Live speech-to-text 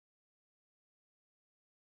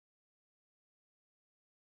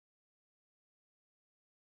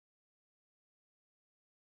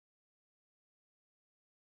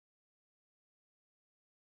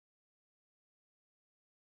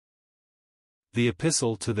The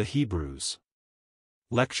Epistle to the Hebrews.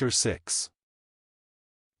 Lecture 6.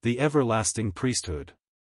 The Everlasting Priesthood.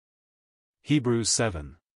 Hebrews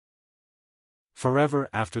 7. Forever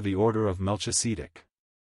after the order of Melchizedek.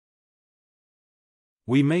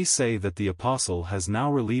 We may say that the Apostle has now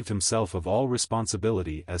relieved himself of all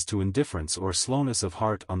responsibility as to indifference or slowness of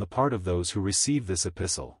heart on the part of those who receive this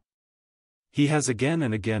epistle. He has again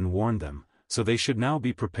and again warned them, so they should now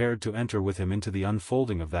be prepared to enter with him into the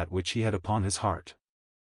unfolding of that which he had upon his heart.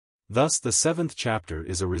 Thus the 7th chapter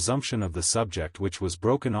is a resumption of the subject which was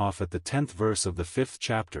broken off at the 10th verse of the 5th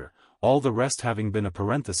chapter, all the rest having been a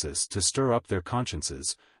parenthesis to stir up their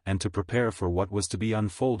consciences, and to prepare for what was to be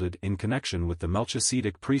unfolded in connection with the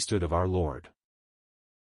Melchizedek priesthood of our Lord.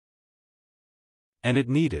 And it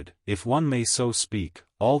needed, if one may so speak,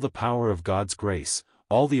 all the power of God's grace,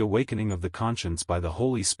 all the awakening of the conscience by the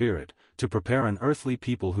Holy Spirit, to prepare an earthly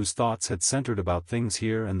people whose thoughts had centered about things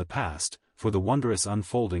here and the past, for the wondrous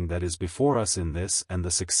unfolding that is before us in this and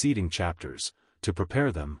the succeeding chapters, to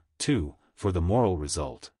prepare them, too, for the moral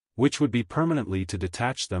result, which would be permanently to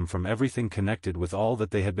detach them from everything connected with all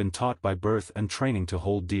that they had been taught by birth and training to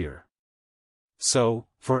hold dear. So,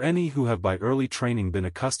 for any who have by early training been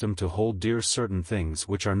accustomed to hold dear certain things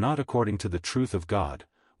which are not according to the truth of God,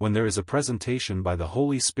 when there is a presentation by the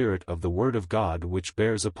Holy Spirit of the Word of God which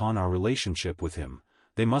bears upon our relationship with Him,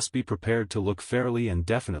 they must be prepared to look fairly and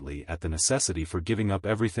definitely at the necessity for giving up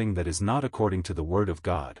everything that is not according to the Word of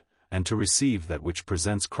God, and to receive that which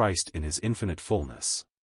presents Christ in His infinite fullness.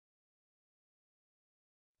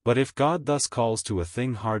 But if God thus calls to a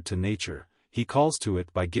thing hard to nature, He calls to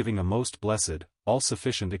it by giving a most blessed,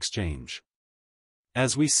 all-sufficient exchange.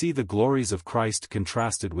 As we see the glories of Christ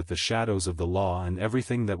contrasted with the shadows of the law and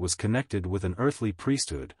everything that was connected with an earthly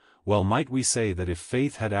priesthood, well might we say that if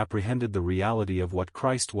faith had apprehended the reality of what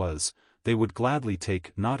Christ was, they would gladly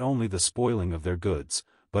take not only the spoiling of their goods,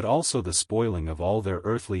 but also the spoiling of all their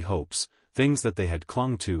earthly hopes, things that they had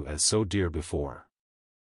clung to as so dear before.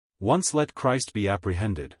 Once let Christ be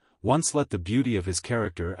apprehended, once let the beauty of His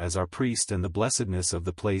character as our priest and the blessedness of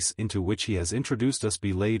the place into which He has introduced us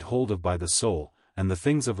be laid hold of by the soul, and the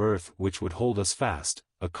things of earth which would hold us fast,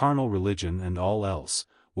 a carnal religion and all else,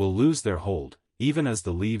 will lose their hold, even as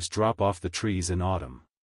the leaves drop off the trees in autumn.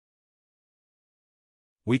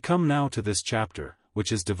 We come now to this chapter,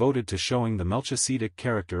 which is devoted to showing the Melchizedek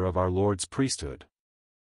character of our Lord's priesthood.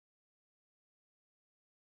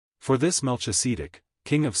 For this Melchizedek,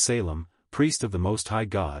 king of Salem, priest of the Most High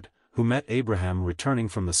God, who met Abraham returning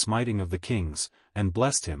from the smiting of the kings, and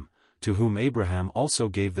blessed him, to whom Abraham also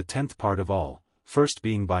gave the 10th part of all, first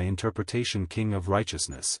being by interpretation king of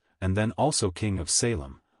righteousness, and then also king of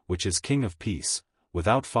Salem, which is king of peace,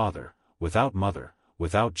 without father, without mother,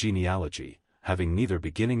 without genealogy, having neither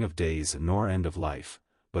beginning of days nor end of life,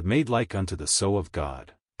 but made like unto the so of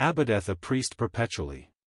God, abideth a priest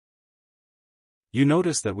perpetually. You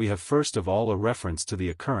notice that we have first of all a reference to the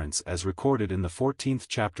occurrence as recorded in the 14th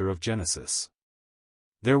chapter of Genesis.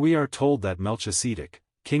 There we are told that Melchizedek,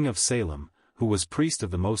 king of Salem, who was priest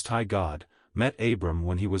of the Most High God, met Abram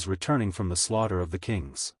when he was returning from the slaughter of the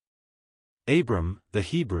kings. Abram, the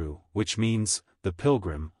Hebrew, which means, the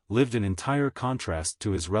pilgrim, lived in entire contrast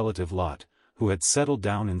to his relative Lot, who had settled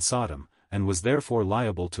down in Sodom, and was therefore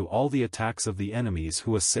liable to all the attacks of the enemies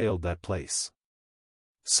who assailed that place.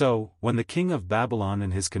 So, when the king of Babylon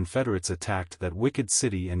and his confederates attacked that wicked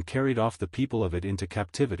city and carried off the people of it into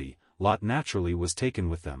captivity, Lot naturally was taken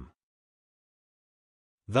with them.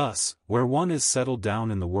 Thus, where one is settled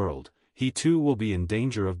down in the world, he too will be in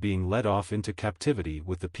danger of being led off into captivity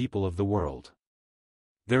with the people of the world.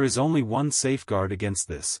 There is only one safeguard against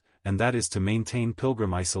this, and that is to maintain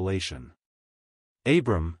pilgrim isolation.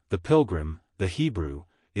 Abram, the pilgrim, the Hebrew,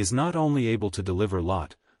 is not only able to deliver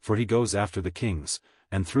Lot, for he goes after the kings,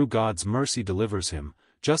 and through God's mercy delivers him,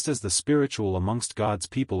 just as the spiritual amongst God's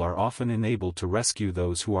people are often enabled to rescue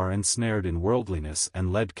those who are ensnared in worldliness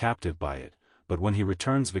and led captive by it, but when he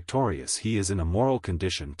returns victorious he is in a moral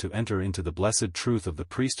condition to enter into the blessed truth of the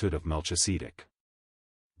priesthood of Melchizedek.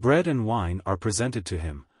 Bread and wine are presented to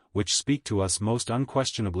him, which speak to us most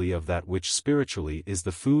unquestionably of that which spiritually is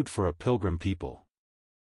the food for a pilgrim people.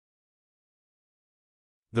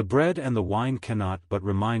 The bread and the wine cannot but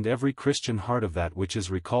remind every Christian heart of that which is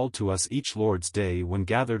recalled to us each Lord's Day when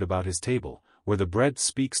gathered about His table, where the bread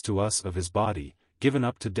speaks to us of His body, given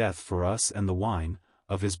up to death for us, and the wine,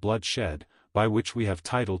 of His blood shed, by which we have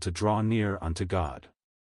title to draw near unto God.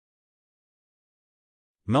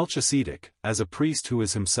 Melchizedek, as a priest who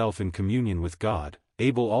is himself in communion with God,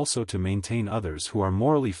 able also to maintain others who are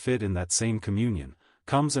morally fit in that same communion,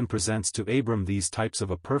 comes and presents to Abram these types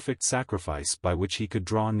of a perfect sacrifice by which he could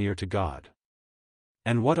draw near to God.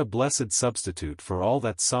 And what a blessed substitute for all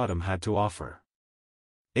that Sodom had to offer.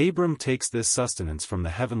 Abram takes this sustenance from the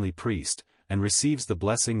heavenly priest, and receives the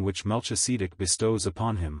blessing which Melchizedek bestows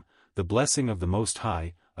upon him, the blessing of the Most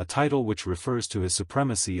High, a title which refers to his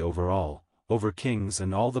supremacy over all, over kings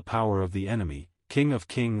and all the power of the enemy, King of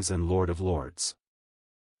kings and Lord of lords.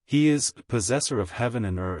 He is possessor of heaven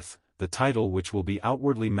and earth, the title which will be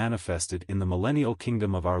outwardly manifested in the millennial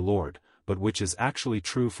kingdom of our Lord, but which is actually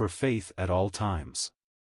true for faith at all times.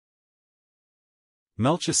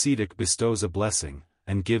 Melchizedek bestows a blessing,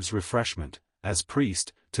 and gives refreshment, as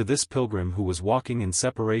priest, to this pilgrim who was walking in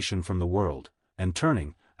separation from the world, and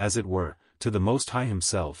turning, as it were, to the Most High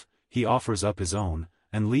himself, he offers up his own,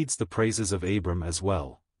 and leads the praises of Abram as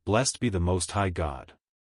well. Blessed be the Most High God.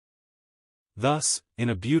 Thus, in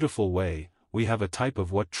a beautiful way, we have a type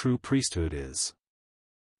of what true priesthood is.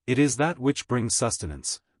 It is that which brings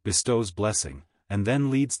sustenance, bestows blessing, and then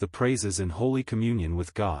leads the praises in holy communion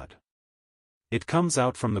with God. It comes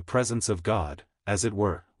out from the presence of God, as it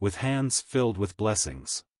were, with hands filled with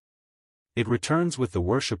blessings. It returns with the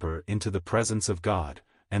worshipper into the presence of God,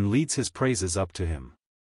 and leads his praises up to him.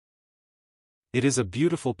 It is a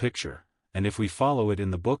beautiful picture, and if we follow it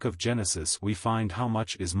in the book of Genesis we find how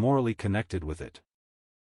much is morally connected with it.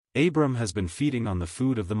 Abram has been feeding on the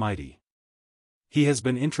food of the mighty. He has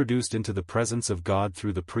been introduced into the presence of God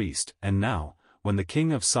through the priest, and now, when the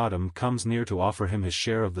king of Sodom comes near to offer him his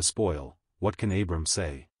share of the spoil, what can Abram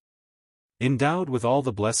say? Endowed with all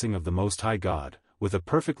the blessing of the Most High God, with a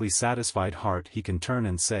perfectly satisfied heart he can turn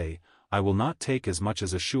and say, I will not take as much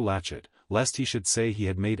as a shoe latchet, lest he should say he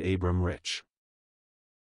had made Abram rich.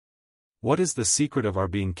 What is the secret of our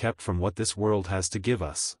being kept from what this world has to give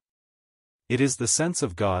us? It is the sense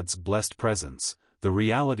of God's blessed presence, the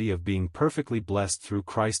reality of being perfectly blessed through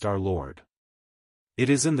Christ our Lord. It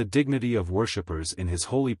is in the dignity of worshippers in His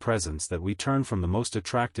holy presence that we turn from the most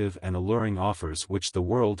attractive and alluring offers which the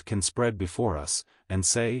world can spread before us, and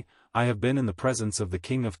say, I have been in the presence of the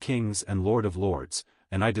King of kings and Lord of lords,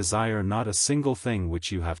 and I desire not a single thing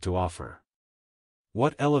which you have to offer.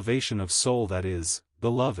 What elevation of soul that is,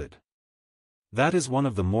 beloved! That is one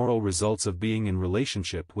of the moral results of being in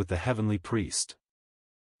relationship with the heavenly priest.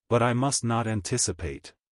 But I must not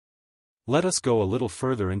anticipate. Let us go a little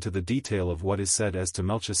further into the detail of what is said as to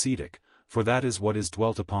Melchizedek, for that is what is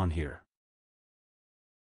dwelt upon here.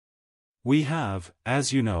 We have,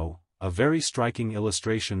 as you know, a very striking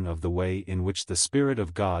illustration of the way in which the Spirit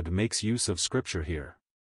of God makes use of Scripture here.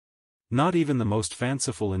 Not even the most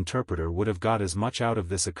fanciful interpreter would have got as much out of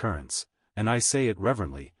this occurrence, and I say it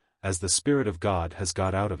reverently, as the Spirit of God has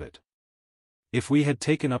got out of it. If we had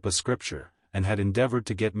taken up a Scripture, and had endeavored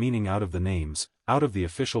to get meaning out of the names, out of the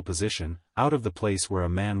official position, out of the place where a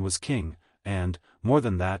man was king, and, more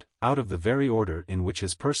than that, out of the very order in which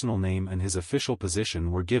his personal name and his official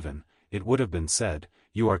position were given, it would have been said,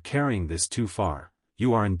 you are carrying this too far,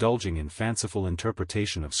 you are indulging in fanciful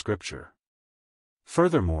interpretation of Scripture.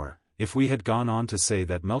 Furthermore, if we had gone on to say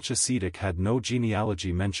that Melchizedek had no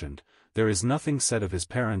genealogy mentioned, there is nothing said of his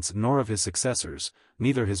parents nor of his successors,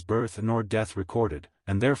 neither his birth nor death recorded,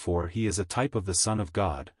 and therefore he is a type of the Son of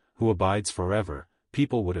God, who abides forever,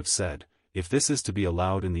 people would have said, if this is to be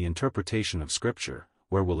allowed in the interpretation of Scripture,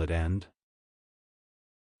 where will it end?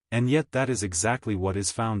 And yet that is exactly what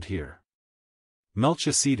is found here.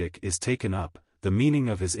 Melchizedek is taken up, the meaning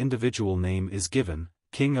of his individual name is given,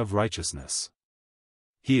 King of Righteousness.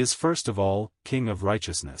 He is first of all, King of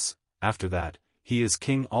Righteousness, after that, he is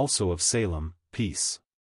King also of Salem, peace.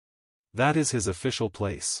 That is his official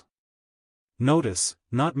place. Notice,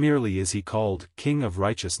 not merely is he called King of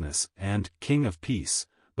Righteousness and King of Peace,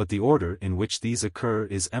 but the order in which these occur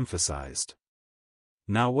is emphasized.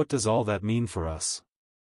 Now what does all that mean for us?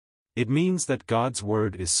 It means that God's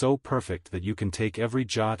word is so perfect that you can take every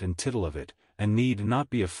jot and tittle of it, and need not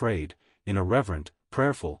be afraid, in a reverent,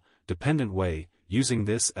 prayerful, dependent way, using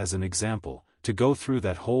this as an example, to go through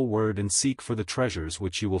that whole word and seek for the treasures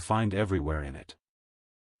which you will find everywhere in it.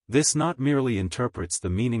 This not merely interprets the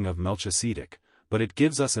meaning of Melchizedek, but it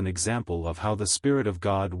gives us an example of how the Spirit of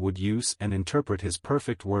God would use and interpret His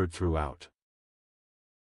perfect word throughout.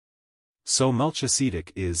 So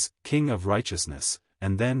Melchizedek is King of Righteousness,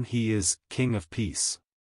 and then he is King of Peace.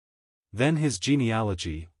 Then his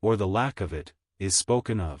genealogy, or the lack of it, is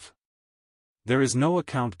spoken of. There is no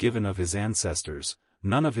account given of his ancestors,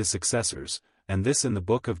 none of his successors, and this in the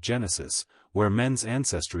book of Genesis, where men's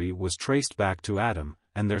ancestry was traced back to Adam,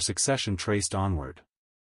 and their succession traced onward.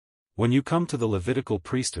 When you come to the Levitical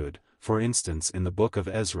priesthood, for instance in the book of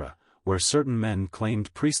Ezra, where certain men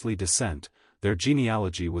claimed priestly descent, their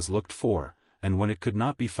genealogy was looked for, and when it could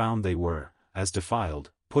not be found they were, as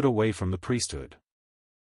defiled, put away from the priesthood.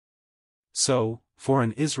 So, for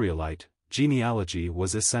an Israelite, genealogy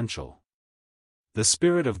was essential. The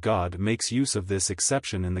Spirit of God makes use of this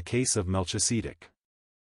exception in the case of Melchizedek.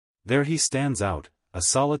 There he stands out, a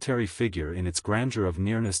solitary figure in its grandeur of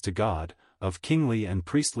nearness to God, of kingly and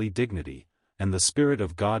priestly dignity, and the Spirit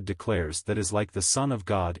of God declares that is like the Son of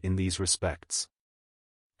God in these respects.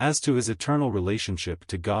 As to his eternal relationship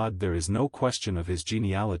to God, there is no question of his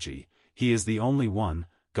genealogy. He is the only one,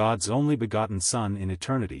 God's only begotten Son in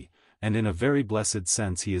eternity, and in a very blessed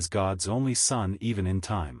sense he is God's only Son even in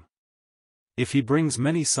time. If he brings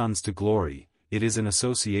many sons to glory, it is in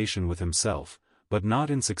association with himself, but not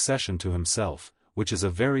in succession to himself, which is a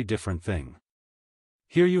very different thing.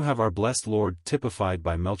 Here you have our blessed Lord typified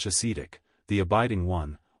by Melchizedek, the abiding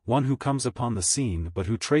one who comes upon the scene but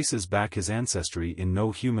who traces back his ancestry in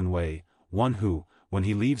no human way, one who, when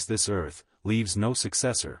he leaves this earth, leaves no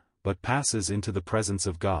successor, but passes into the presence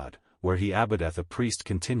of God, where he abideth a priest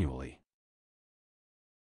continually.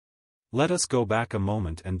 Let us go back a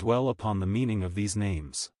moment and dwell upon the meaning of these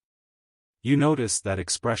names. You notice that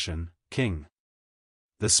expression, king.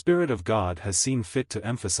 The Spirit of God has seen fit to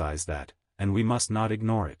emphasize that, and we must not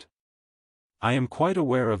ignore it. I am quite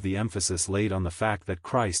aware of the emphasis laid on the fact that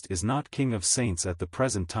Christ is not King of saints at the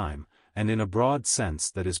present time, and in a broad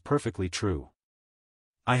sense that is perfectly true.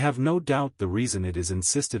 I have no doubt the reason it is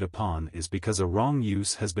insisted upon is because a wrong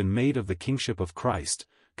use has been made of the kingship of Christ,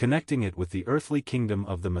 connecting it with the earthly kingdom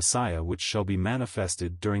of the Messiah which shall be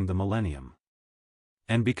manifested during the millennium.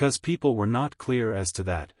 And because people were not clear as to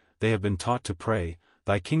that, they have been taught to pray,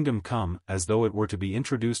 "Thy kingdom come," as though it were to be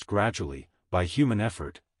introduced gradually, by human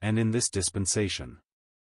effort, and in this dispensation.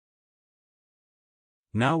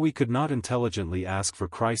 Now we could not intelligently ask for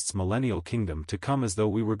Christ's millennial kingdom to come as though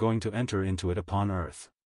we were going to enter into it upon earth.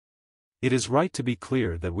 It is right to be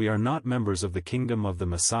clear that we are not members of the kingdom of the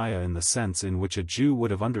Messiah in the sense in which a Jew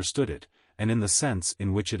would have understood it, and in the sense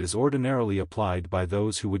in which it is ordinarily applied by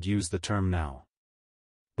those who would use the term now.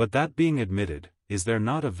 But that being admitted, is there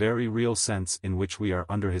not a very real sense in which we are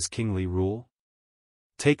under his kingly rule?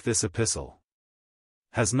 Take this epistle.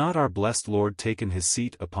 Has not our blessed Lord taken his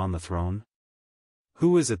seat upon the throne?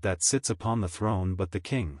 Who is it that sits upon the throne but the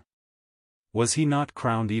King? Was he not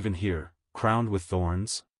crowned even here, crowned with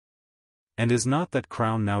thorns? And is not that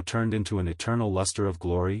crown now turned into an eternal luster of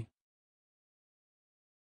glory?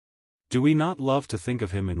 Do we not love to think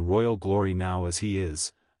of him in royal glory now as he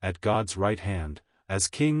is, at God's right hand, as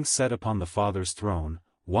King set upon the Father's throne,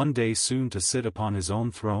 one day soon to sit upon his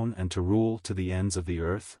own throne and to rule to the ends of the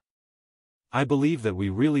earth? I believe that we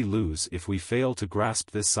really lose if we fail to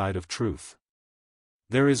grasp this side of truth.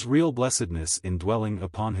 There is real blessedness in dwelling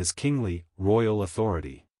upon his kingly, royal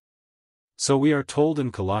authority. So we are told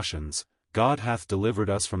in Colossians, God hath delivered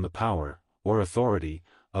us from the power, or authority,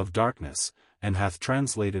 of darkness, and hath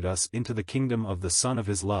translated us into the kingdom of the Son of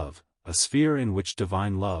his love, a sphere in which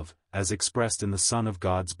divine love, as expressed in the Son of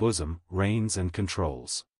God's bosom, reigns and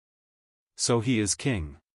controls. So he is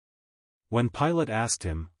king. When Pilate asked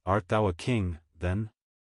him, "Art thou a king, then?"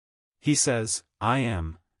 he says, "I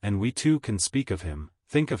am," and we too can speak of him,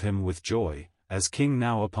 think of him with joy, as king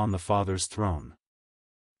now upon the Father's throne.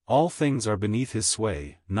 All things are beneath his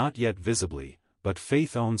sway, not yet visibly, but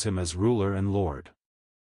faith owns him as ruler and Lord.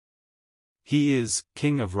 He is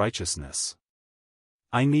King of righteousness.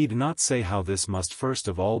 I need not say how this must first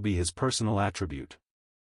of all be his personal attribute.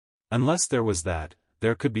 Unless there was that,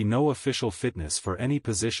 there could be no official fitness for any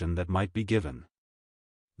position that might be given.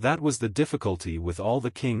 That was the difficulty with all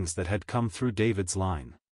the kings that had come through David's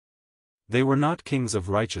line. They were not kings of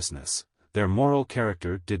righteousness, their moral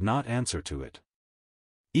character did not answer to it.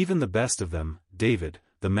 Even the best of them, David,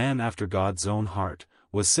 the man after God's own heart,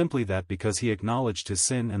 was simply that because he acknowledged his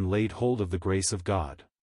sin and laid hold of the grace of God.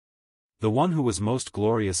 The one who was most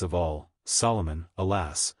glorious of all, Solomon,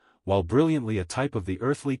 alas, while brilliantly a type of the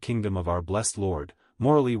earthly kingdom of our blessed Lord,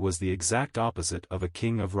 morally was the exact opposite of a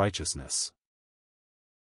king of righteousness.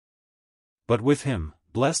 But with him,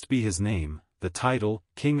 blessed be his name, the title,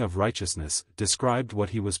 King of Righteousness, described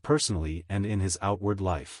what he was personally and in his outward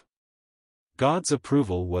life. God's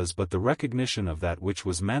approval was but the recognition of that which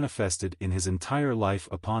was manifested in his entire life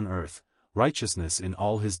upon earth, righteousness in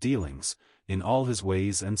all his dealings, in all his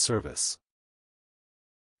ways and service.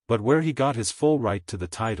 But where he got his full right to the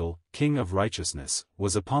title, King of Righteousness,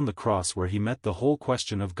 was upon the cross where he met the whole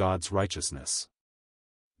question of God's righteousness.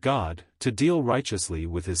 God, to deal righteously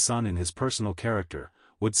with his Son in his personal character,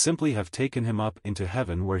 would simply have taken him up into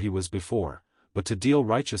heaven where he was before, but to deal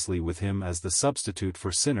righteously with him as the substitute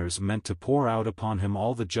for sinners meant to pour out upon him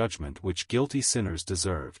all the judgment which guilty sinners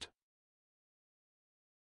deserved.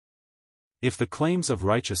 If the claims of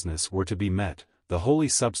righteousness were to be met, the holy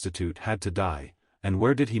substitute had to die, and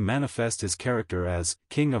where did he manifest his character as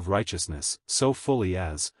King of righteousness so fully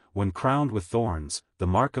as, when crowned with thorns, the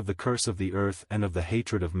mark of the curse of the earth and of the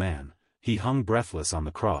hatred of man, he hung breathless on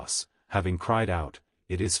the cross, having cried out,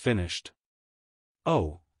 "It is finished."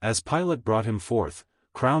 Oh, as Pilate brought him forth,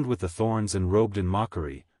 crowned with the thorns and robed in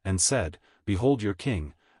mockery, and said, "Behold your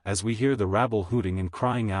king," as we hear the rabble hooting and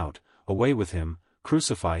crying out, "Away with him,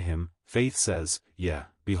 crucify him," faith says, "Yeah,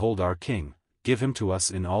 behold our king, give him to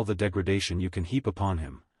us in all the degradation you can heap upon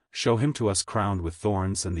him, show him to us crowned with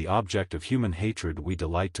thorns and the object of human hatred. We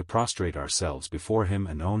delight to prostrate ourselves before him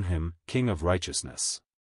and own him, King of righteousness."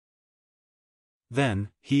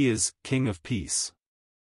 Then, he is King of peace.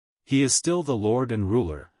 He is still the Lord and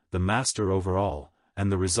ruler, the master over all,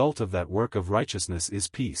 and the result of that work of righteousness is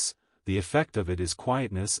peace, the effect of it is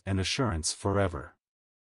quietness and assurance forever.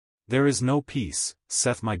 There is no peace,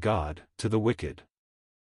 saith my God, to the wicked.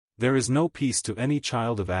 There is no peace to any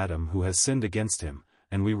child of Adam who has sinned against him,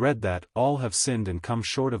 and we read that all have sinned and come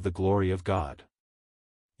short of the glory of God.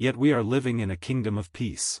 Yet we are living in a kingdom of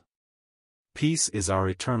peace. Peace is our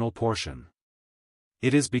eternal portion.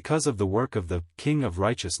 It is because of the work of the King of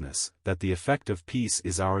righteousness that the effect of peace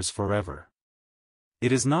is ours forever.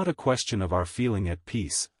 It is not a question of our feeling at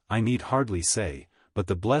peace, I need hardly say, but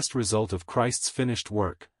the blessed result of Christ's finished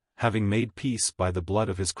work, having made peace by the blood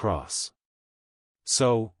of his cross.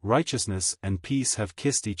 So, righteousness and peace have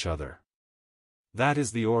kissed each other. That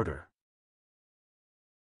is the order.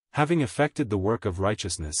 Having effected the work of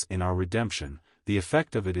righteousness in our redemption, the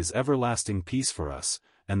effect of it is everlasting peace for us,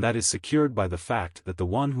 and that is secured by the fact that the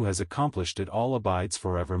one who has accomplished it all abides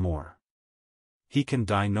forevermore. He can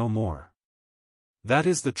die no more. That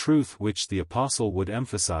is the truth which the apostle would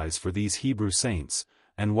emphasize for these Hebrew saints,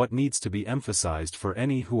 and what needs to be emphasized for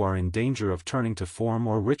any who are in danger of turning to form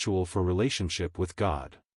or ritual for relationship with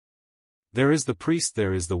God. There is the priest,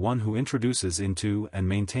 there is the one who introduces into and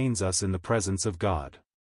maintains us in the presence of God.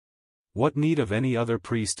 What need of any other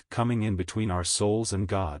priest coming in between our souls and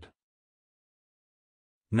God?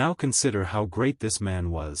 Now consider how great this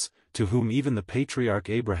man was, to whom even the patriarch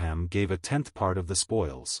Abraham gave a tenth part of the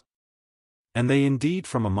spoils. And they indeed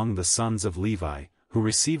from among the sons of Levi, who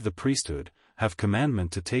receive the priesthood, have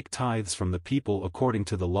commandment to take tithes from the people according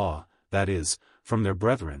to the law, that is, from their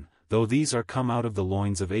brethren, though these are come out of the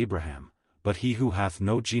loins of Abraham, but he who hath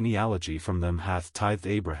no genealogy from them hath tithed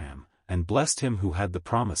Abraham, and blessed him who had the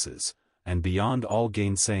promises, and beyond all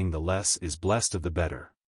gainsaying the less is blessed of the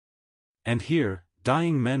better. And here,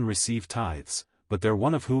 dying men receive tithes, but there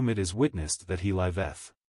one of whom it is witnessed that he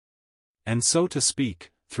liveth. And so to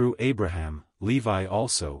speak, through Abraham, Levi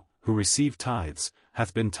also, who received tithes,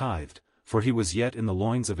 hath been tithed, for he was yet in the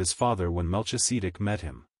loins of his father when Melchizedek met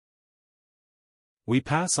him. We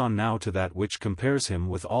pass on now to that which compares him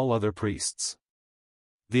with all other priests.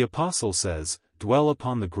 The apostle says, "Dwell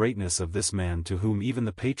upon the greatness of this man to whom even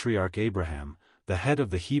the patriarch Abraham, the head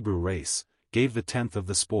of the Hebrew race, gave the tenth of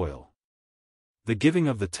the spoil." The giving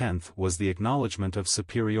of the tenth was the acknowledgement of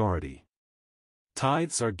superiority.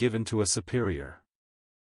 Tithes are given to a superior.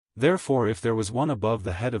 Therefore if there was one above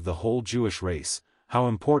the head of the whole Jewish race, how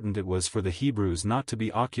important it was for the Hebrews not to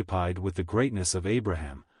be occupied with the greatness of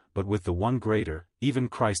Abraham, but with the one greater, even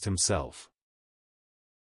Christ himself.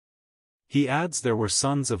 He adds there were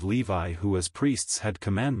sons of Levi who as priests had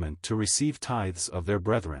commandment to receive tithes of their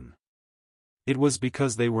brethren. It was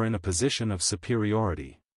because they were in a position of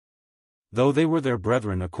superiority. Though they were their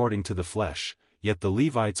brethren according to the flesh, yet the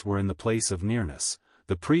Levites were in the place of nearness,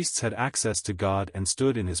 the priests had access to God and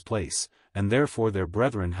stood in his place, and therefore their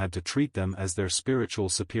brethren had to treat them as their spiritual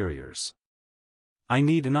superiors. I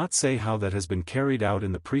need not say how that has been carried out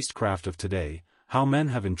in the priestcraft of today, how men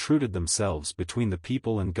have intruded themselves between the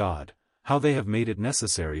people and God, how they have made it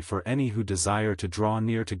necessary for any who desire to draw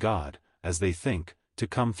near to God, as they think, to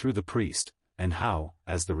come through the priest, and how,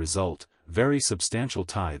 as the result, very substantial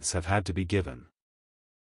tithes have had to be given.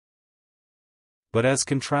 But as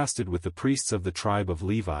contrasted with the priests of the tribe of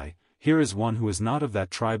Levi, here is one who is not of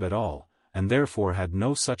that tribe at all, and therefore had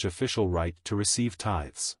no such official right to receive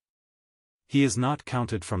tithes. He is not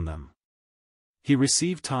counted from them. He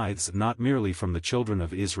received tithes not merely from the children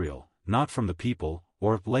of Israel, not from the people,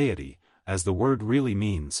 or laity, as the word really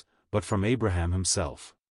means, but from Abraham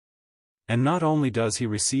himself. And not only does he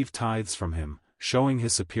receive tithes from him, showing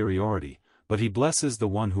his superiority, but he blesses the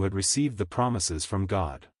one who had received the promises from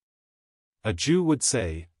God. A Jew would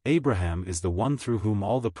say, Abraham is the one through whom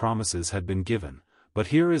all the promises had been given, but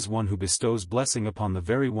here is one who bestows blessing upon the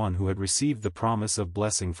very one who had received the promise of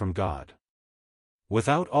blessing from God.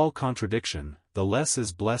 Without all contradiction, the less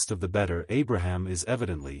is blessed of the better. Abraham is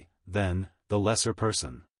evidently, then, the lesser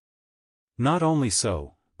person. Not only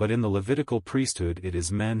so, but in the Levitical priesthood it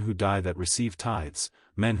is men who die that receive tithes,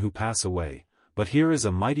 men who pass away, but here is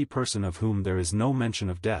a mighty person of whom there is no mention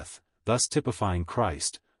of death, thus typifying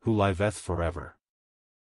Christ, who liveth forever.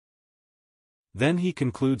 Then he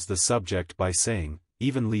concludes the subject by saying,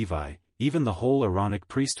 even Levi, even the whole Aaronic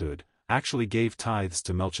priesthood, actually gave tithes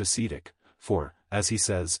to Melchizedek, for, as he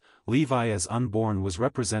says, Levi as unborn was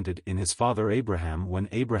represented in his father Abraham when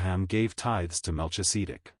Abraham gave tithes to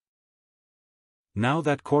Melchizedek. Now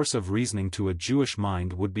that course of reasoning to a Jewish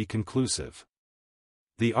mind would be conclusive.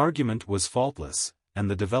 The argument was faultless, and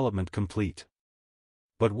the development complete.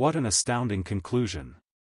 But what an astounding conclusion!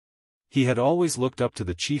 He had always looked up to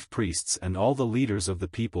the chief priests and all the leaders of the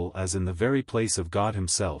people as in the very place of God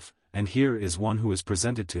himself, and here is one who is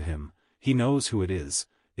presented to him. He knows who it is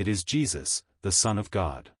Jesus, the Son of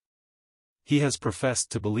God. He has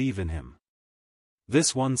professed to believe in him.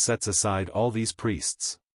 This one sets aside all these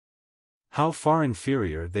priests. How far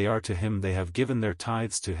inferior they are to him! They have given their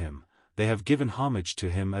tithes to him, they have given homage to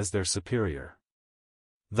him as their superior.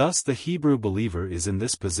 Thus the Hebrew believer is in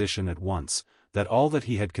this position at once, that all that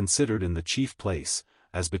he had considered in the chief place,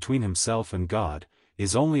 as between himself and God,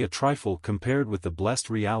 is only a trifle compared with the blessed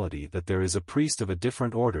reality that there is a priest of a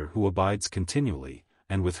different order who abides continually,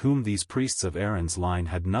 and with whom these priests of Aaron's line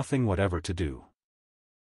had nothing whatever to do.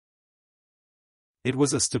 It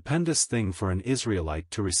was a stupendous thing for an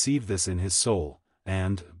Israelite to receive this in his soul,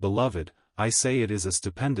 and, beloved, I say it is a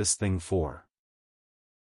stupendous thing for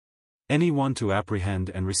anyone to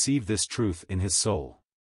apprehend and receive this truth in his soul.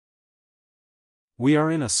 We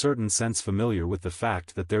are in a certain sense familiar with the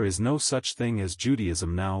fact that there is no such thing as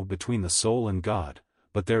Judaism now between the soul and God,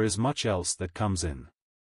 but there is much else that comes in.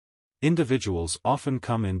 Individuals often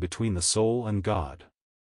come in between the soul and God.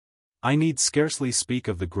 I need scarcely speak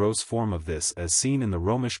of the gross form of this as seen in the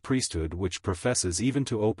Romish priesthood, which professes even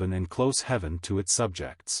to open and close heaven to its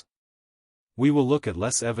subjects. We will look at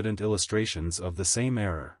less evident illustrations of the same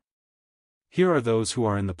error. Here are those who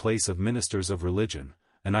are in the place of ministers of religion,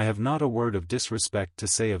 and I have not a word of disrespect to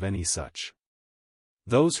say of any such.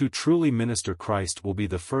 Those who truly minister Christ will be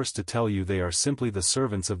the first to tell you they are simply the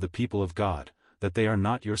servants of the people of God, that they are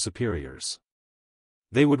not your superiors.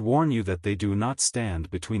 They would warn you that they do not stand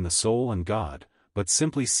between the soul and God, but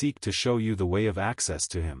simply seek to show you the way of access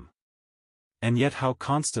to Him. And yet how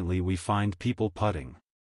constantly we find people putting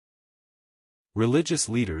religious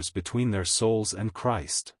leaders between their souls and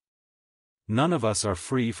Christ. None of us are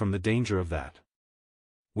free from the danger of that.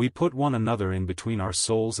 We put one another in between our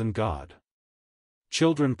souls and God.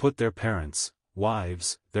 Children put their parents,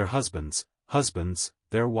 wives, their husbands, husbands,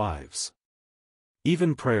 their wives.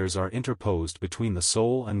 Even prayers are interposed between the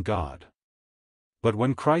soul and God. But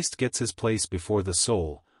when Christ gets his place before the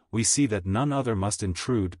soul, we see that none other must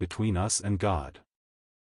intrude between us and God.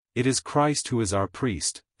 It is Christ who is our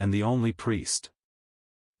priest, and the only priest.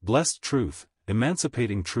 Blessed truth,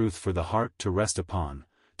 emancipating truth for the heart to rest upon,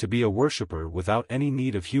 to be a worshipper without any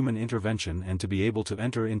need of human intervention and to be able to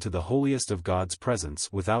enter into the holiest of God's presence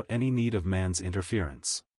without any need of man's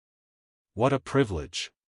interference. What a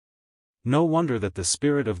privilege! No wonder that the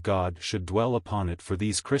Spirit of God should dwell upon it for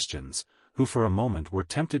these Christians, who for a moment were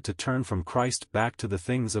tempted to turn from Christ back to the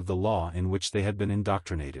things of the law in which they had been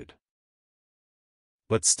indoctrinated.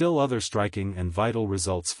 But still other striking and vital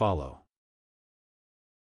results follow.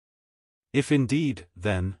 If indeed,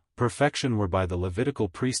 then, perfection were by the Levitical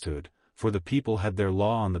priesthood, for the people had their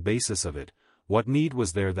law on the basis of it, what need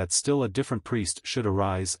was there that still a different priest should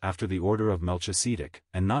arise after the order of Melchizedek,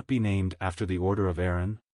 and not be named after the order of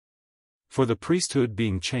Aaron? For the priesthood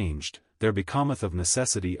being changed, there becometh of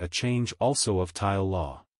necessity a change also of tile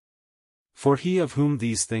law. For he of whom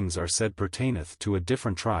these things are said pertaineth to a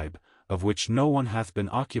different tribe, of which no one hath been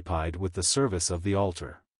occupied with the service of the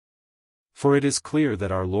altar. For it is clear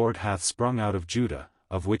that our Lord hath sprung out of Judah,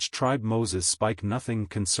 of which tribe Moses spake nothing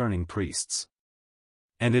concerning priests.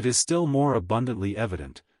 And it is still more abundantly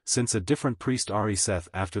evident, since a different priest ariseth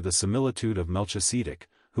after the similitude of Melchizedek,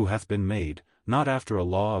 who hath been made, not after a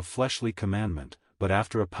law of fleshly commandment, but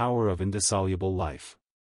after a power of indissoluble life.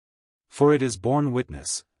 For it is borne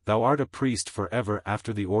witness, thou art a priest for ever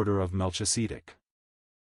after the order of Melchizedek.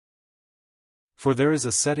 For there is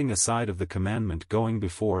a setting aside of the commandment going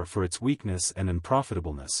before for its weakness and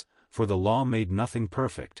unprofitableness, for the law made nothing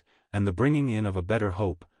perfect, and the bringing in of a better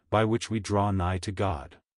hope, by which we draw nigh to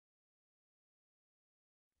God.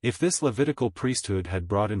 If this Levitical priesthood had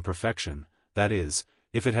brought in perfection, that is,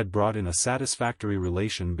 if it had brought in a satisfactory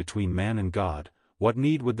relation between man and God, what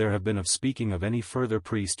need would there have been of speaking of any further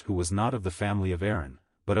priest who was not of the family of Aaron,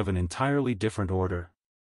 but of an entirely different order?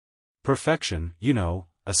 Perfection, you know,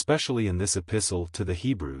 especially in this epistle to the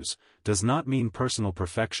Hebrews, does not mean personal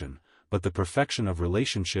perfection, but the perfection of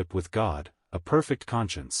relationship with God, a perfect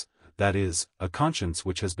conscience, that is, a conscience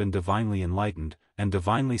which has been divinely enlightened, and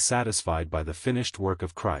divinely satisfied by the finished work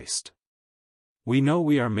of Christ. We know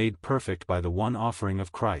we are made perfect by the one offering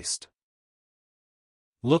of Christ.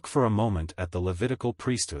 Look for a moment at the Levitical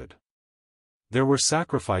priesthood. There were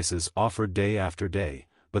sacrifices offered day after day,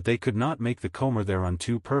 but they could not make the comer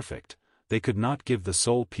thereunto perfect, they could not give the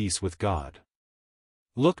soul peace with God.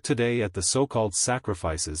 Look today at the so-called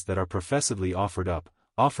sacrifices that are professedly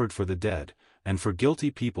offered for the dead, and for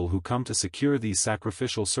guilty people who come to secure these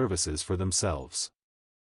sacrificial services for themselves.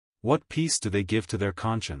 What peace do they give to their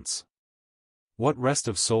conscience? What rest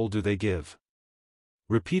of soul do they give?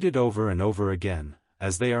 Repeated over and over again,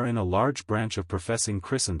 as they are in a large branch of professing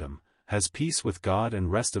Christendom, has peace with God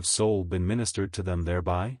and rest of soul been ministered to them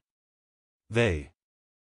thereby? They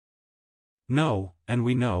know, and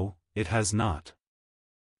we know, it has not.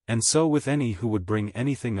 And so with any who would bring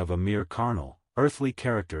anything of a mere carnal, earthly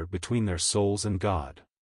character between their souls and God.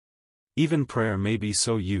 Even prayer may be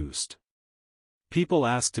so used. People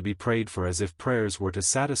ask to be prayed for as if prayers were to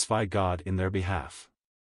satisfy God in their behalf.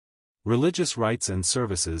 Religious rites and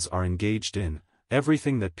services are engaged in,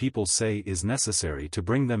 everything that people say is necessary to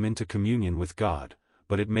bring them into communion with God,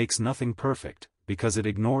 but it makes nothing perfect, because it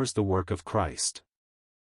ignores the work of Christ.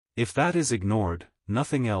 If that is ignored,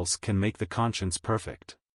 nothing else can make the conscience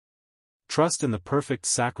perfect. Trust in the perfect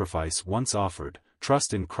sacrifice once offered,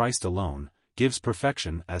 trust in Christ alone, gives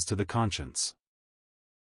perfection as to the conscience.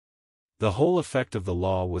 The whole effect of the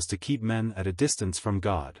law was to keep men at a distance from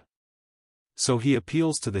God. So he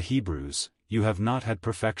appeals to the Hebrews, you have not had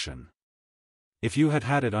perfection. If you had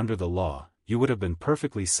had it under the law, you would have been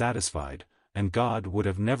perfectly satisfied, and God would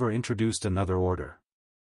have never introduced another order.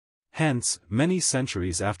 Hence, many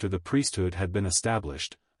centuries after the priesthood had been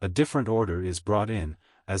established, a different order is brought in,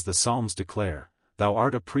 as the Psalms declare, thou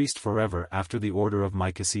art a priest forever after the order of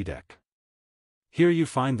Melchizedek. Here you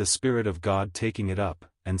find the Spirit of God taking it up,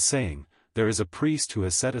 and saying, there is a priest who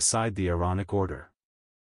has set aside the Aaronic order.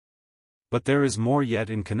 But there is more yet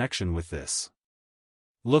in connection with this.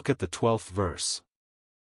 Look at the 12th verse.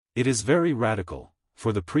 It is very radical,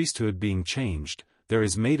 for the priesthood being changed, there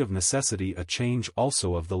is made of necessity a change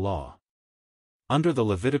also of the law. Under the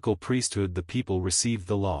Levitical priesthood the people received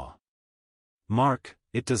the law. Mark,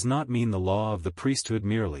 it does not mean the law of the priesthood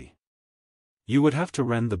merely. You would have to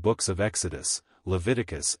rend the books of Exodus,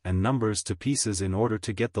 Leviticus and Numbers to pieces in order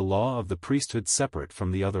to get the law of the priesthood separate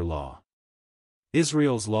from the other law.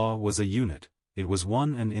 Israel's law was a unit, it was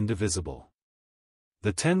one and indivisible.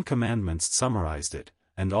 The 10 Commandments summarized it,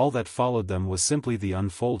 and all that followed them was simply the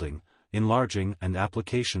unfolding, enlarging and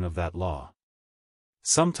application of that law.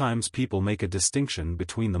 Sometimes people make a distinction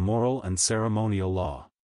between the moral and ceremonial law.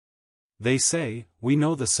 They say, we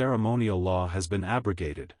know the ceremonial law has been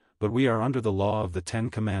abrogated, but we are under the law of the 10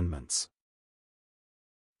 Commandments.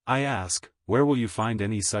 I ask, where will you find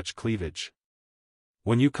any such cleavage?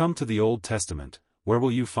 When you come to the Old Testament, where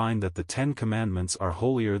will you find that the 10 Commandments are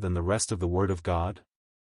holier than the rest of the Word of God?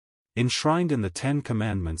 Enshrined in the 10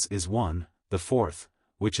 Commandments is one, the fourth,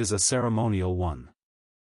 which is a ceremonial one.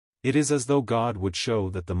 It is as though God would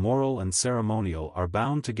show that the moral and ceremonial are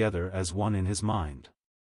bound together as one in his mind.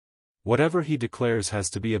 Whatever he declares has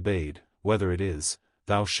to be obeyed, whether it is,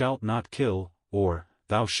 thou shalt not kill, or,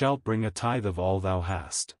 thou shalt bring a tithe of all thou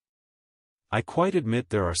hast. I quite admit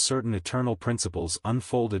there are certain eternal principles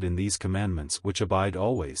unfolded in these commandments which abide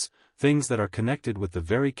always, things that are connected with the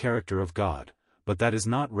very character of God, but that is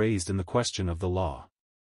not raised in the question of the law.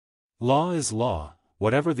 Law is law,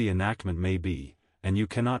 whatever the enactment may be, and you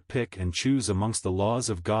cannot pick and choose amongst the laws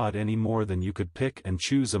of God any more than you could pick and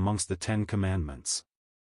choose amongst the 10 Commandments.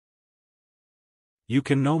 You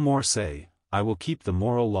can no more say, I will keep the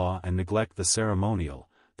moral law and neglect the ceremonial,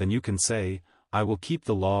 than you can say, I will keep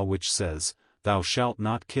the law which says, thou shalt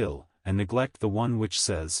not kill, and neglect the one which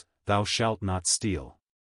says, thou shalt not steal.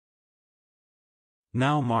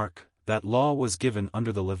 Now mark, that law was given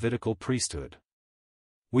under the Levitical priesthood.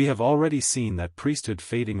 We have already seen that priesthood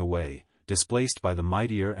fading away, displaced by the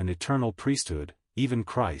mightier and eternal priesthood, even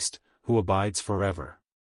Christ, who abides forever.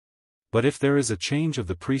 But if there is a change of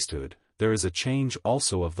the priesthood, there is a change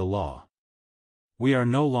also of the law. We are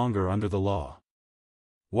no longer under the law.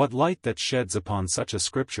 What light that sheds upon such a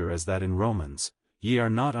scripture as that in Romans, ye are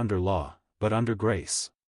not under law, but under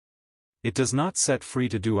grace. It does not set free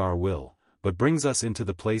to do our will, but brings us into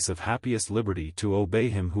the place of happiest liberty to obey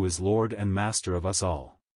him who is Lord and Master of us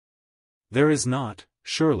all. There is not,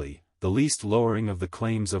 surely, the least lowering of the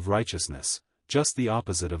claims of righteousness, just the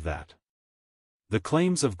opposite of that. The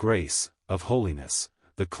claims of grace, of holiness,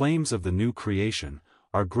 the claims of the new creation,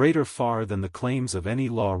 are greater far than the claims of any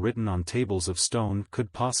law written on tables of stone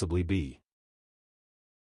could possibly be.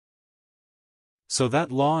 So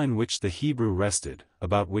that law in which the Hebrew rested,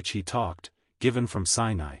 about which he talked, given from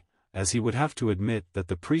Sinai, as he would have to admit that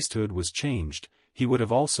the priesthood was changed, he would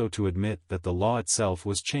have also to admit that the law itself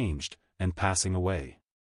was changed, and passing away.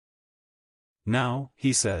 Now,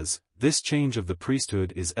 he says, this change of the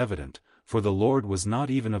priesthood is evident, for the Lord was not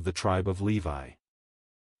even of the tribe of Levi.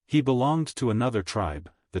 He belonged to another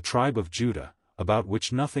tribe, the tribe of Judah, about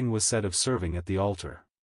which nothing was said of serving at the altar.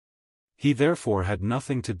 He therefore had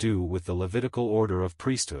nothing to do with the Levitical order of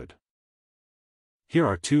priesthood. Here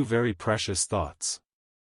are two very precious thoughts.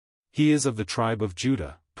 He is of the tribe of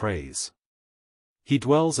Judah, praise. He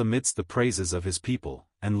dwells amidst the praises of his people,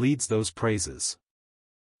 and leads those praises.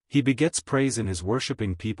 He begets praise in his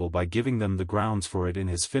worshipping people by giving them the grounds for it in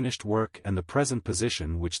his finished work and the present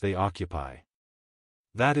position which they occupy.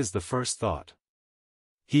 That is the first thought.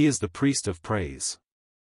 He is the priest of praise.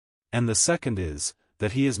 And the second is,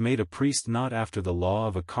 that he is made a priest not after the law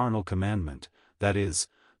of a carnal commandment, that is,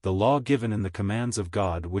 the law given in the commands of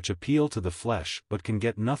God which appeal to the flesh but can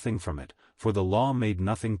get nothing from it, for the law made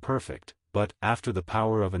nothing perfect, but after the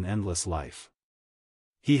power of an endless life.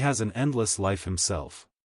 He has an endless life himself.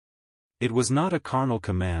 It was not a carnal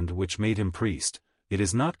command which made him priest, it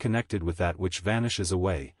is not connected with that which vanishes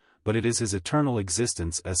away, but it is his eternal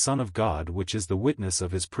existence as Son of God which is the witness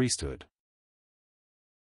of his priesthood.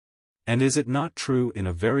 And is it not true in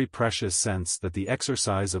a very precious sense that the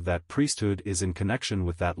exercise of that priesthood is in connection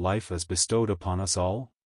with that life as bestowed upon us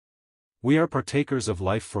all? We are partakers of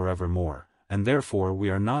life forevermore, and therefore we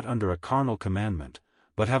are not under a carnal commandment,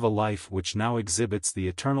 but have a life which now exhibits the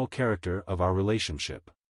eternal character of our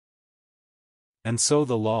relationship. And so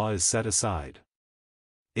the law is set aside.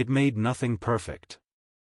 It made nothing perfect.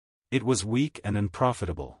 It was weak and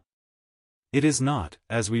unprofitable. It is not,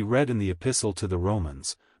 as we read in the Epistle to the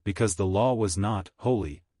Romans, because the law was not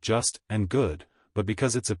holy, just, and good, but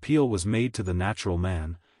because its appeal was made to the natural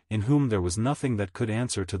man, in whom there was nothing that could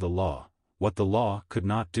answer to the law, what the law could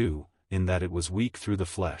not do, in that it was weak through the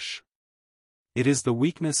flesh. It is the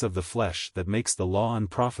weakness of the flesh that makes the law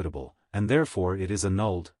unprofitable, and therefore it is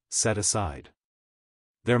annulled, set aside.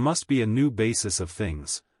 There must be a new basis of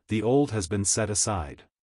things, the old has been set aside.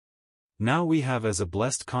 Now we have as a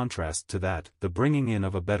blessed contrast to that, the bringing in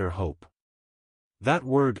of a better hope. That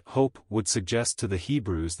word, hope, would suggest to the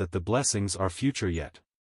Hebrews that the blessings are future yet.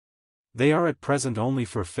 They are at present only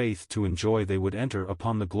for faith to enjoy. They would enter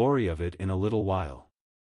upon the glory of it in a little while.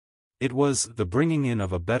 It was the bringing in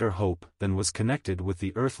of a better hope than was connected with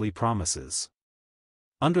the earthly promises.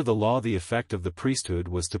 Under the law the effect of the priesthood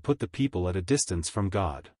was to put the people at a distance from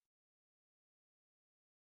God.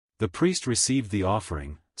 The priest received the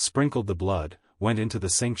offering, sprinkled the blood, went into the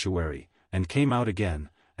sanctuary, and came out again,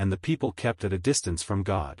 and the people kept at a distance from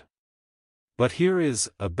God. But here is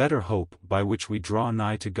a better hope by which we draw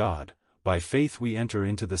nigh to God. By faith we enter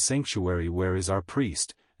into the sanctuary where is our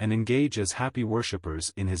priest, and engage as happy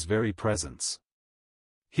worshippers in his very presence.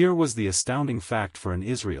 Here was the astounding fact for an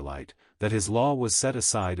Israelite, that his law was set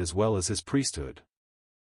aside as well as his priesthood.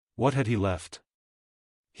 What had he left?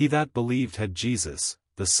 He that believed had Jesus,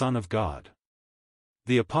 the Son of God.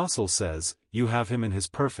 The Apostle says, you have him in his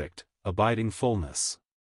perfect, abiding fullness.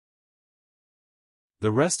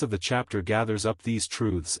 The rest of the chapter gathers up these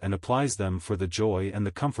truths and applies them for the joy and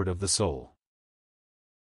the comfort of the soul.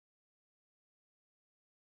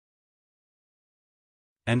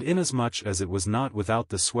 And inasmuch as it was not without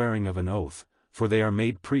the swearing of an oath, for they are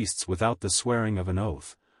made priests without the swearing of an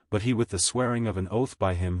oath, but he with the swearing of an oath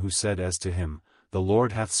by him who said as to him, the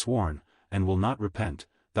Lord hath sworn, and will not repent,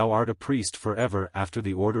 thou art a priest forever after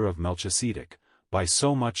the order of Melchizedek, by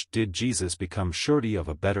so much did Jesus become surety of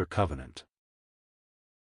a better covenant.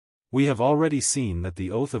 We have already seen that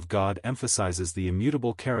the oath of God emphasizes the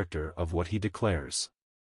immutable character of what he declares.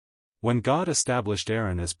 When God established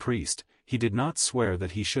Aaron as priest, he did not swear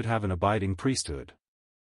that he should have an abiding priesthood.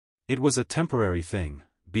 It was a temporary thing,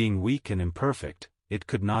 being weak and imperfect, it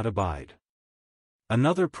could not abide.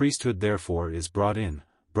 Another priesthood therefore is brought in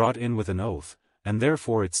with an oath, and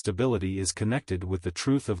therefore its stability is connected with the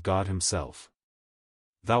truth of God himself.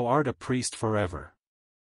 Thou art a priest forever.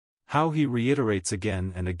 How he reiterates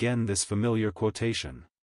again and again this familiar quotation.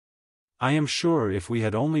 I am sure if we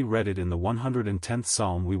had only read it in the 110th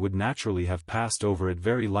Psalm we would naturally have passed over it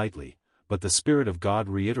very lightly, but the Spirit of God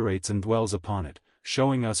reiterates and dwells upon it,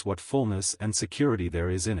 showing us what fullness and security there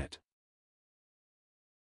is in it.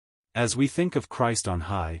 As we think of Christ on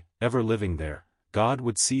high, ever living there, God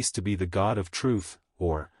would cease to be the God of truth,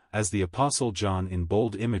 or, as the Apostle John in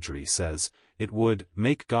bold imagery says, it would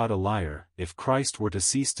make God a liar if Christ were to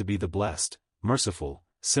cease to be the blessed, merciful,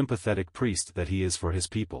 sympathetic priest that he is for his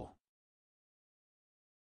people.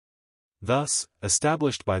 Thus,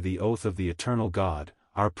 established by the oath of the eternal God,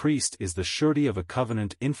 our priest is the surety of a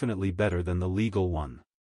covenant infinitely better than the legal one.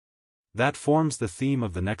 That forms the theme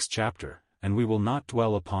of the next chapter, and we will not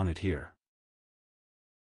dwell upon it here.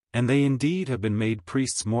 And they indeed have been made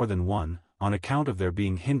priests more than one, on account of their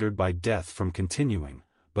being hindered by death from continuing,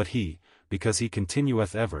 but he, because he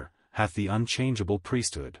continueth ever, hath the unchangeable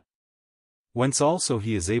priesthood. Whence also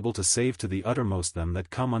he is able to save to the uttermost them that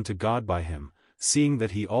come unto God by him, seeing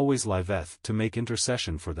that he always liveth to make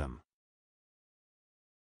intercession for them.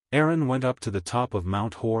 Aaron went up to the top of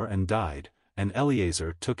Mount Hor and died, and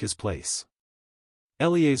Eleazar took his place.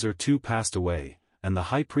 Eleazar too passed away, and the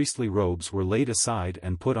high priestly robes were laid aside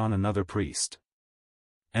and put on another priest.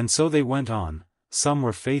 And so they went on, some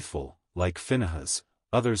were faithful, like Phinehas,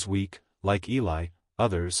 others weak, like Eli,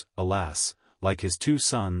 others, alas, like his 2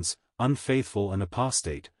 sons, unfaithful and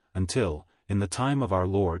apostate, until, in the time of our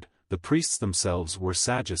Lord, the priests themselves were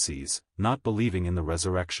Sadducees, not believing in the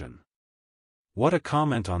resurrection. What a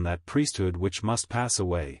comment on that priesthood which must pass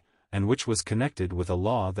away, and which was connected with a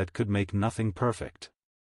law that could make nothing perfect.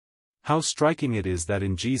 How striking it is that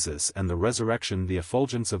in Jesus and the resurrection the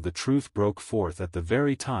effulgence of the truth broke forth at the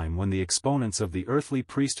very time when the exponents of the earthly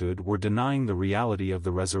priesthood were denying the reality of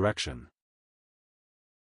the resurrection.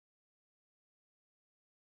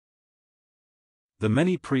 The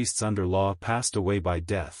many priests under law passed away by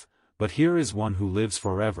death, but here is one who lives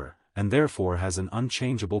forever, and therefore has an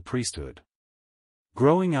unchangeable priesthood.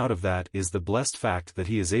 Growing out of that is the blessed fact that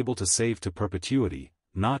he is able to save to perpetuity,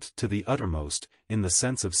 not to the uttermost, in the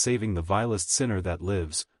sense of saving the vilest sinner that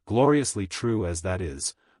lives, gloriously true as that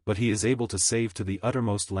is, but he is able to save to the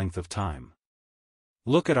uttermost length of time.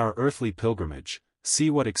 Look at our earthly pilgrimage, see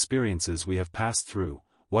what experiences we have passed through,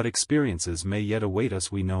 what experiences may yet await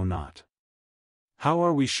us we know not. How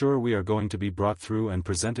are we sure we are going to be brought through and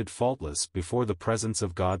presented faultless before the presence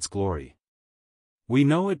of God's glory? We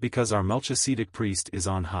know it because our Melchizedek priest is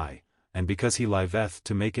on high, and because he liveth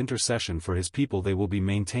to make intercession for his people they will be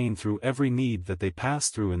maintained through every need that they pass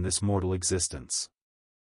through in this mortal existence.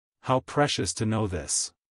 How precious to know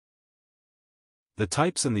this! The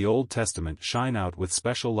types in the Old Testament shine out with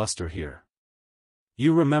special luster here.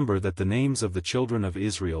 You remember that the names of the children of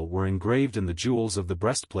Israel were engraved in the jewels of the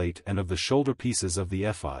breastplate and of the shoulder pieces of the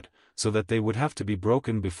ephod, so that they would have to be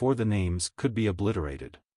broken before the names could be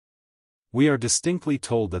obliterated. We are distinctly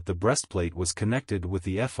told that the breastplate was connected with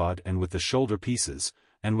the ephod and with the shoulder pieces,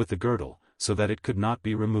 and with the girdle, so that it could not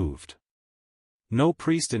be removed. No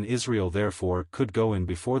priest in Israel therefore could go in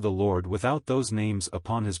before the Lord without those names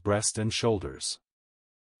upon his breast and shoulders.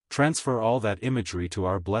 Transfer all that imagery to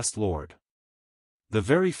our blessed Lord. The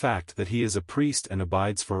very fact that he is a priest and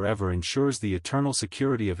abides forever ensures the eternal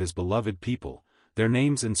security of his beloved people, their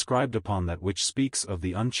names inscribed upon that which speaks of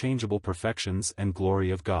the unchangeable perfections and glory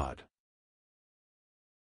of God.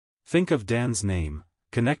 Think of Dan's name,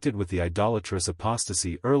 connected with the idolatrous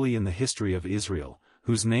apostasy early in the history of Israel,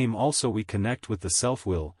 whose name also we connect with the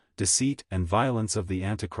self-will, deceit and violence of the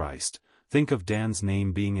Antichrist. Think of Dan's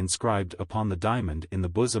name being inscribed upon the diamond in the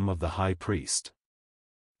bosom of the high priest.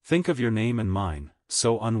 Think of your name and mine,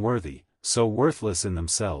 so unworthy, so worthless in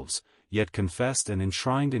themselves, yet confessed and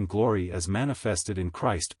enshrined in glory as manifested in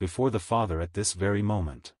Christ before the Father at this very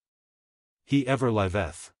moment. He ever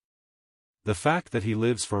liveth. The fact that he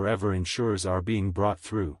lives forever ensures our being brought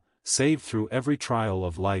through, saved through every trial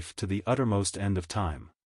of life to the uttermost end of time.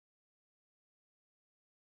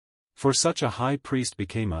 For such a high priest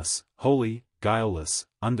became us, holy, guileless,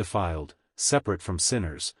 undefiled, separate from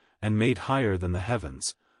sinners, and made higher than the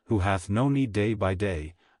heavens, who hath no need day by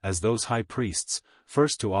day, as those high priests,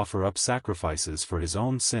 first to offer up sacrifices for his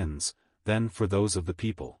own sins, then for those of the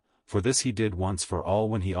people, for this he did once for all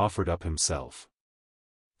when he offered up himself.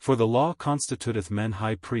 For the law constituteth men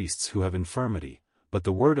high priests who have infirmity, but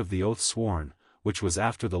the word of the oath sworn, which was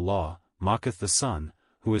after the law, mocketh the Son,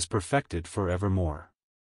 who is perfected for evermore.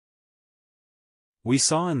 We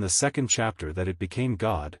saw in the 2nd chapter that it became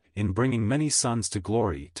God, in bringing many sons to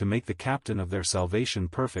glory to make the captain of their salvation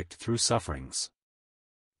perfect through sufferings.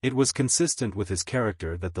 It was consistent with his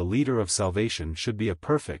character that the leader of salvation should be a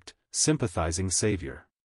perfect, sympathizing Savior.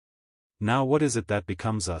 Now what is it that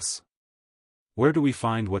becomes us? Where do we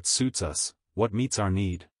find what suits us, what meets our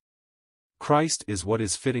need? Christ is what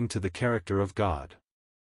is fitting to the character of God.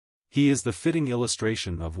 He is the fitting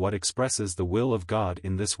illustration of what expresses the will of God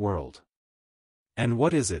in this world. And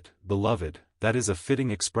what is it, beloved, that is a fitting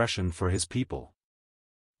expression for his people?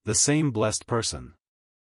 The same blessed person.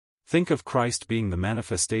 Think of Christ being the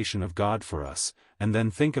manifestation of God for us, and then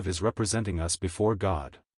think of his representing us before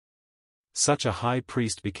God. Such a high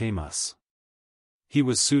priest became us. He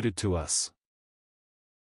was suited to us.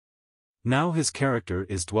 Now his character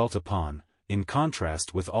is dwelt upon, in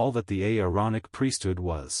contrast with all that the Aaronic priesthood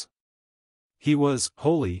was. He was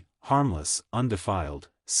holy, harmless, undefiled,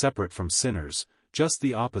 separate from sinners, just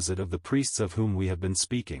the opposite of the priests of whom we have been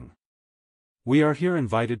speaking. We are here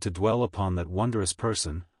invited to dwell upon that wondrous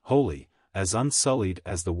person, holy, as unsullied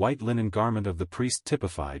as the white linen garment of the priest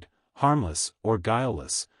typified, harmless, or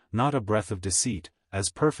guileless, not a breath of deceit, as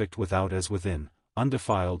perfect without as within,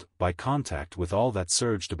 undefiled by contact with all that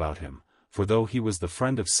surged about him, for though he was the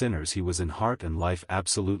friend of sinners he was in heart and life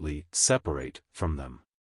absolutely separate from them.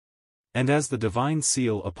 And as the divine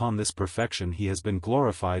seal upon this perfection he has been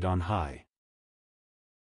glorified on high.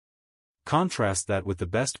 Contrast that with the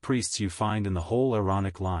best priests you find in the whole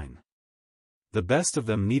Aaronic line. The best of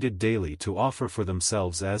them needed daily to offer for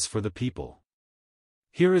themselves as for the people.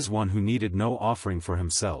 Here is one who needed no offering for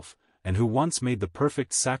himself, and who once made the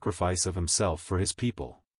perfect sacrifice of himself for his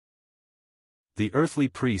people. The earthly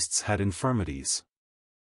priests had infirmities.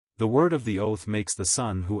 The word of the oath makes the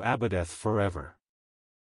Son who abideth forever.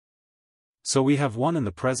 So we have one in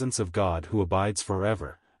the presence of God who abides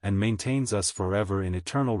forever, and maintains us forever in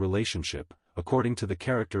eternal relationship, according to the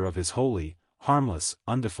character of his holy, harmless,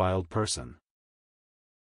 undefiled person.